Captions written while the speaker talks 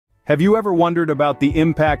Have you ever wondered about the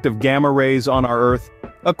impact of gamma rays on our Earth?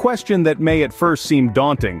 A question that may at first seem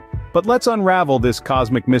daunting, but let's unravel this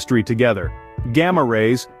cosmic mystery together. Gamma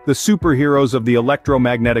rays, the superheroes of the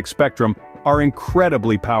electromagnetic spectrum, are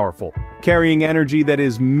incredibly powerful, carrying energy that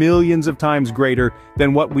is millions of times greater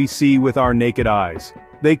than what we see with our naked eyes.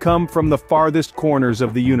 They come from the farthest corners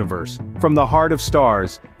of the universe, from the heart of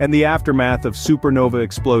stars, and the aftermath of supernova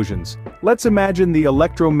explosions. Let's imagine the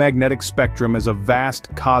electromagnetic spectrum as a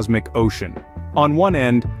vast cosmic ocean. On one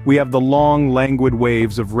end, we have the long, languid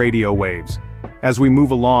waves of radio waves. As we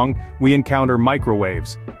move along, we encounter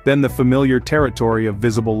microwaves, then the familiar territory of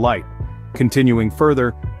visible light. Continuing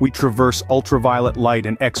further, we traverse ultraviolet light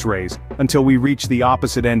and X-rays, until we reach the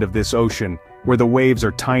opposite end of this ocean, where the waves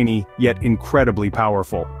are tiny, yet incredibly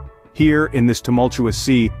powerful. Here, in this tumultuous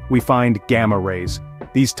sea, we find gamma rays.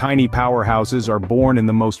 These tiny powerhouses are born in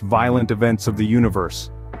the most violent events of the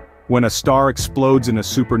universe. When a star explodes in a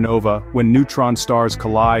supernova, when neutron stars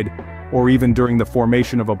collide, or even during the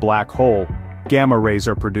formation of a black hole, gamma rays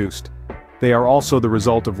are produced. They are also the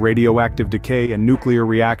result of radioactive decay and nuclear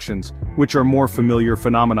reactions, which are more familiar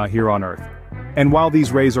phenomena here on Earth. And while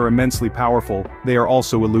these rays are immensely powerful, they are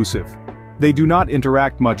also elusive. They do not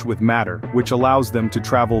interact much with matter, which allows them to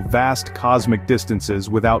travel vast cosmic distances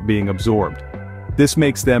without being absorbed. This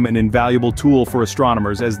makes them an invaluable tool for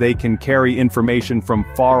astronomers as they can carry information from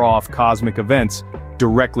far-off cosmic events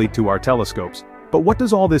directly to our telescopes. But what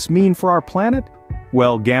does all this mean for our planet?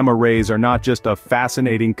 Well, gamma rays are not just a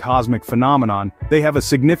fascinating cosmic phenomenon, they have a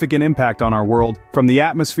significant impact on our world, from the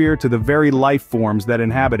atmosphere to the very life forms that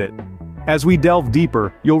inhabit it. As we delve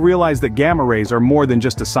deeper, you'll realize that gamma rays are more than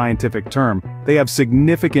just a scientific term, they have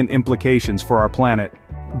significant implications for our planet.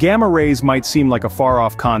 Gamma rays might seem like a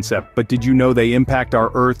far-off concept, but did you know they impact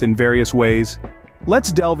our Earth in various ways?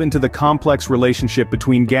 Let's delve into the complex relationship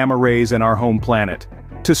between gamma rays and our home planet.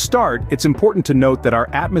 To start, it's important to note that our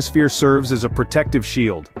atmosphere serves as a protective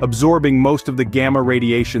shield, absorbing most of the gamma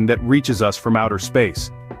radiation that reaches us from outer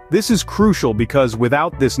space. This is crucial because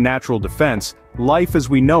without this natural defense, life as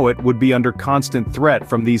we know it would be under constant threat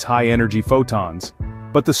from these high-energy photons.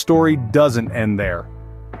 But the story doesn't end there.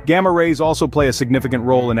 Gamma rays also play a significant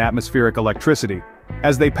role in atmospheric electricity.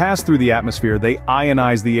 As they pass through the atmosphere, they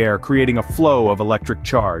ionize the air, creating a flow of electric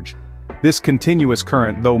charge. This continuous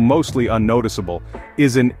current, though mostly unnoticeable,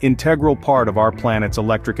 is an integral part of our planet's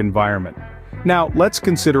electric environment. Now, let's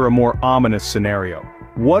consider a more ominous scenario.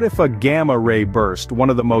 What if a gamma ray burst, one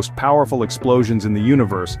of the most powerful explosions in the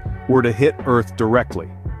universe, were to hit Earth directly?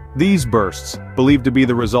 These bursts, believed to be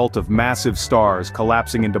the result of massive stars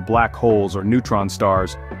collapsing into black holes or neutron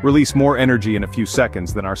stars, release more energy in a few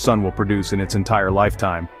seconds than our sun will produce in its entire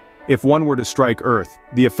lifetime. If one were to strike Earth,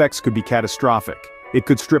 the effects could be catastrophic. It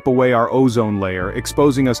could strip away our ozone layer,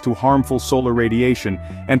 exposing us to harmful solar radiation,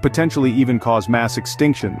 and potentially even cause mass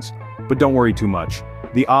extinctions. But don't worry too much.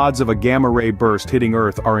 The odds of a gamma ray burst hitting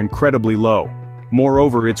Earth are incredibly low.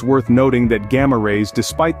 Moreover, it's worth noting that gamma rays,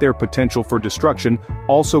 despite their potential for destruction,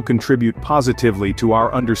 also contribute positively to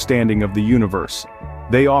our understanding of the universe.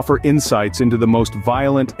 They offer insights into the most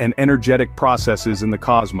violent and energetic processes in the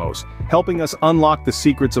cosmos, helping us unlock the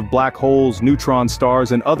secrets of black holes, neutron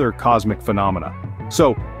stars, and other cosmic phenomena.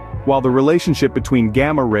 So, while the relationship between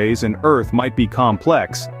gamma rays and Earth might be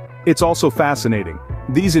complex, it's also fascinating.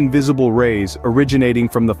 These invisible rays, originating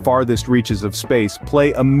from the farthest reaches of space,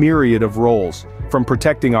 play a myriad of roles, from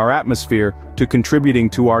protecting our atmosphere to contributing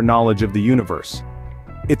to our knowledge of the universe.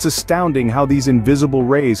 It's astounding how these invisible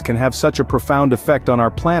rays can have such a profound effect on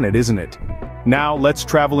our planet, isn't it? Now let's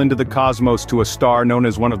travel into the cosmos to a star known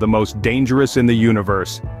as one of the most dangerous in the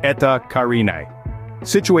universe, Eta Carinae.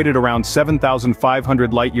 Situated around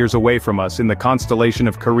 7,500 light-years away from us in the constellation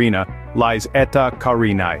of Carina, lies Eta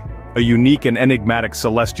Carinae, a unique and enigmatic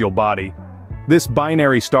celestial body. This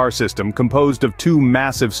binary star system, composed of two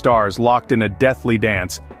massive stars locked in a deathly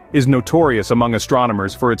dance, is notorious among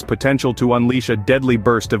astronomers for its potential to unleash a deadly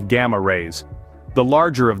burst of gamma rays. The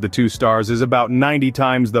larger of the two stars is about 90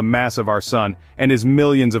 times the mass of our Sun, and is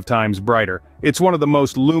millions of times brighter. It's one of the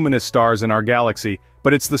most luminous stars in our galaxy,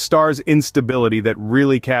 but it's the star's instability that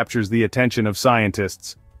really captures the attention of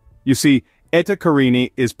scientists. You see, Eta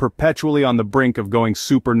Carinae is perpetually on the brink of going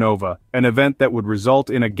supernova, an event that would result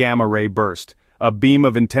in a gamma ray burst, a beam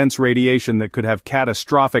of intense radiation that could have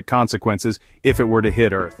catastrophic consequences if it were to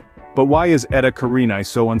hit Earth. But why is Eta Carinae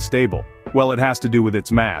so unstable? Well, it has to do with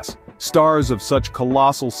its mass. Stars of such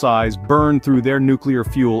colossal size burn through their nuclear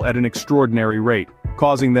fuel at an extraordinary rate,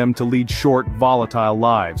 causing them to lead short, volatile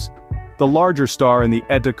lives. The larger star in the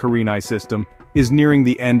Eta Carinae system is nearing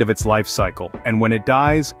the end of its life cycle, and when it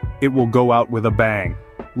dies, it will go out with a bang.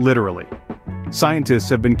 Literally. Scientists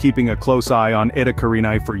have been keeping a close eye on Eta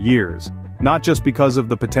Carinae for years, not just because of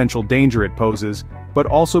the potential danger it poses, but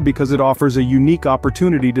also because it offers a unique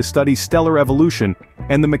opportunity to study stellar evolution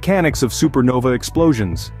and the mechanics of supernova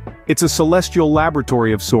explosions. It's a celestial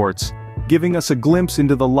laboratory of sorts, giving us a glimpse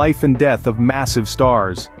into the life and death of massive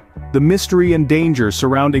stars. The mystery and danger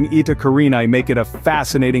surrounding Eta Carinae make it a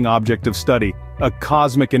fascinating object of study, a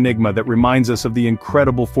cosmic enigma that reminds us of the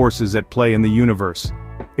incredible forces at play in the universe.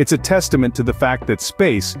 It's a testament to the fact that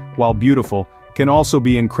space, while beautiful, can also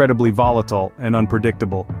be incredibly volatile and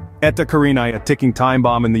unpredictable. Eta Carinae, a ticking time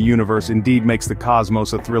bomb in the universe, indeed makes the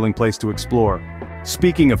cosmos a thrilling place to explore.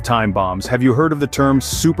 Speaking of time bombs, have you heard of the term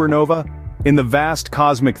supernova? In the vast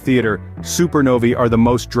cosmic theater, supernovae are the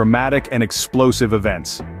most dramatic and explosive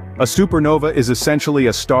events. A supernova is essentially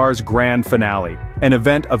a star's grand finale, an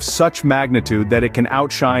event of such magnitude that it can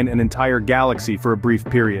outshine an entire galaxy for a brief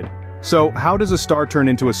period. So, how does a star turn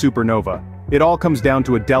into a supernova? It all comes down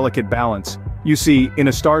to a delicate balance. You see, in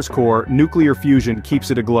a star's core, nuclear fusion keeps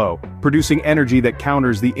it aglow, producing energy that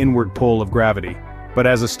counters the inward pull of gravity. But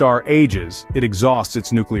as a star ages, it exhausts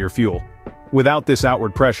its nuclear fuel. Without this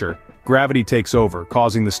outward pressure, gravity takes over,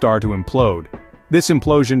 causing the star to implode. This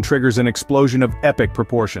implosion triggers an explosion of epic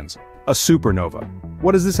proportions, a supernova.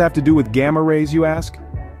 What does this have to do with gamma rays, you ask?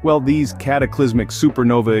 Well, these cataclysmic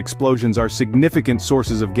supernova explosions are significant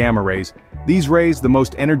sources of gamma rays. These rays, the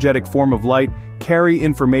most energetic form of light, carry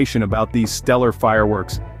information about these stellar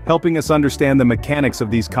fireworks, helping us understand the mechanics of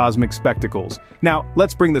these cosmic spectacles. Now,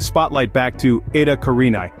 let's bring the spotlight back to Eta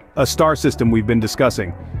Carinae, a star system we've been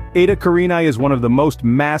discussing. Eta Carinae is one of the most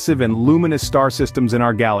massive and luminous star systems in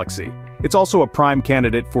our galaxy. It's also a prime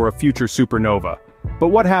candidate for a future supernova. But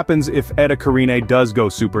what happens if Eta Carinae does go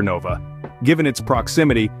supernova? Given its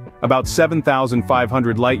proximity, about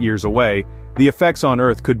 7,500 light-years away, the effects on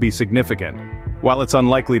Earth could be significant. While it's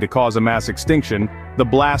unlikely to cause a mass extinction, the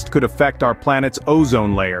blast could affect our planet's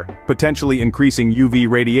ozone layer, potentially increasing UV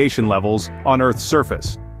radiation levels on Earth's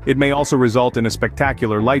surface. It may also result in a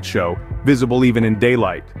spectacular light show, visible even in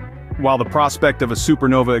daylight. While the prospect of a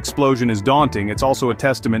supernova explosion is daunting, it's also a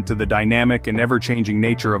testament to the dynamic and ever-changing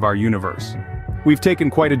nature of our universe. We've taken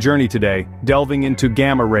quite a journey today, delving into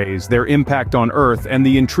gamma rays, their impact on Earth, and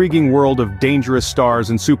the intriguing world of dangerous stars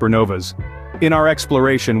and supernovas. In our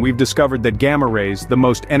exploration, we've discovered that gamma rays, the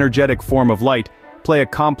most energetic form of light, play a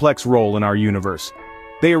complex role in our universe.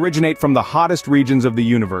 They originate from the hottest regions of the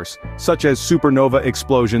universe, such as supernova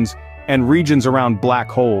explosions, and regions around black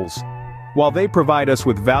holes. While they provide us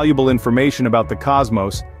with valuable information about the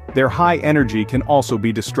cosmos, their high energy can also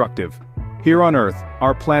be destructive. Here on Earth,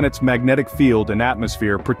 our planet's magnetic field and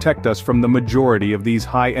atmosphere protect us from the majority of these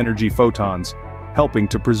high-energy photons, helping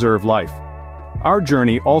to preserve life. Our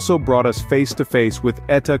journey also brought us face-to-face with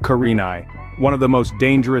Eta Carinae, one of the most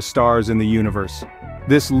dangerous stars in the universe.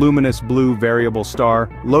 This luminous blue variable star,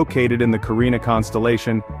 located in the Carinae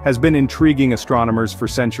constellation, has been intriguing astronomers for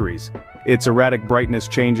centuries. Its erratic brightness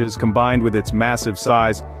changes combined with its massive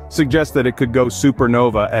size suggest that it could go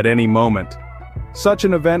supernova at any moment. Such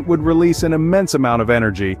an event would release an immense amount of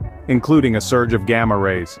energy, including a surge of gamma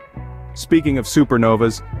rays. Speaking of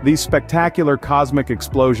supernovas, these spectacular cosmic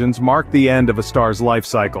explosions mark the end of a star's life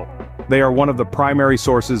cycle. They are one of the primary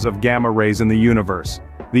sources of gamma rays in the universe.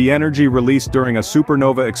 The energy released during a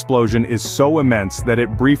supernova explosion is so immense that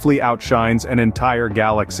it briefly outshines an entire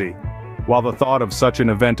galaxy. While the thought of such an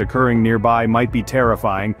event occurring nearby might be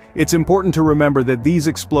terrifying, it's important to remember that these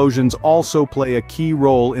explosions also play a key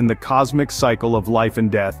role in the cosmic cycle of life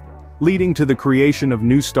and death, leading to the creation of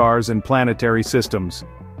new stars and planetary systems.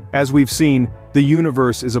 As we've seen, the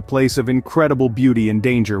universe is a place of incredible beauty and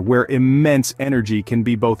danger where immense energy can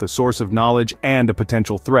be both a source of knowledge and a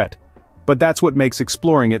potential threat. But that's what makes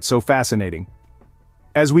exploring it so fascinating.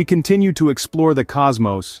 As we continue to explore the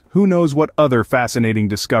cosmos, who knows what other fascinating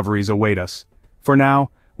discoveries await us. For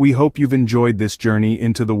now, we hope you've enjoyed this journey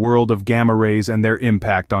into the world of gamma rays and their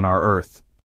impact on our Earth.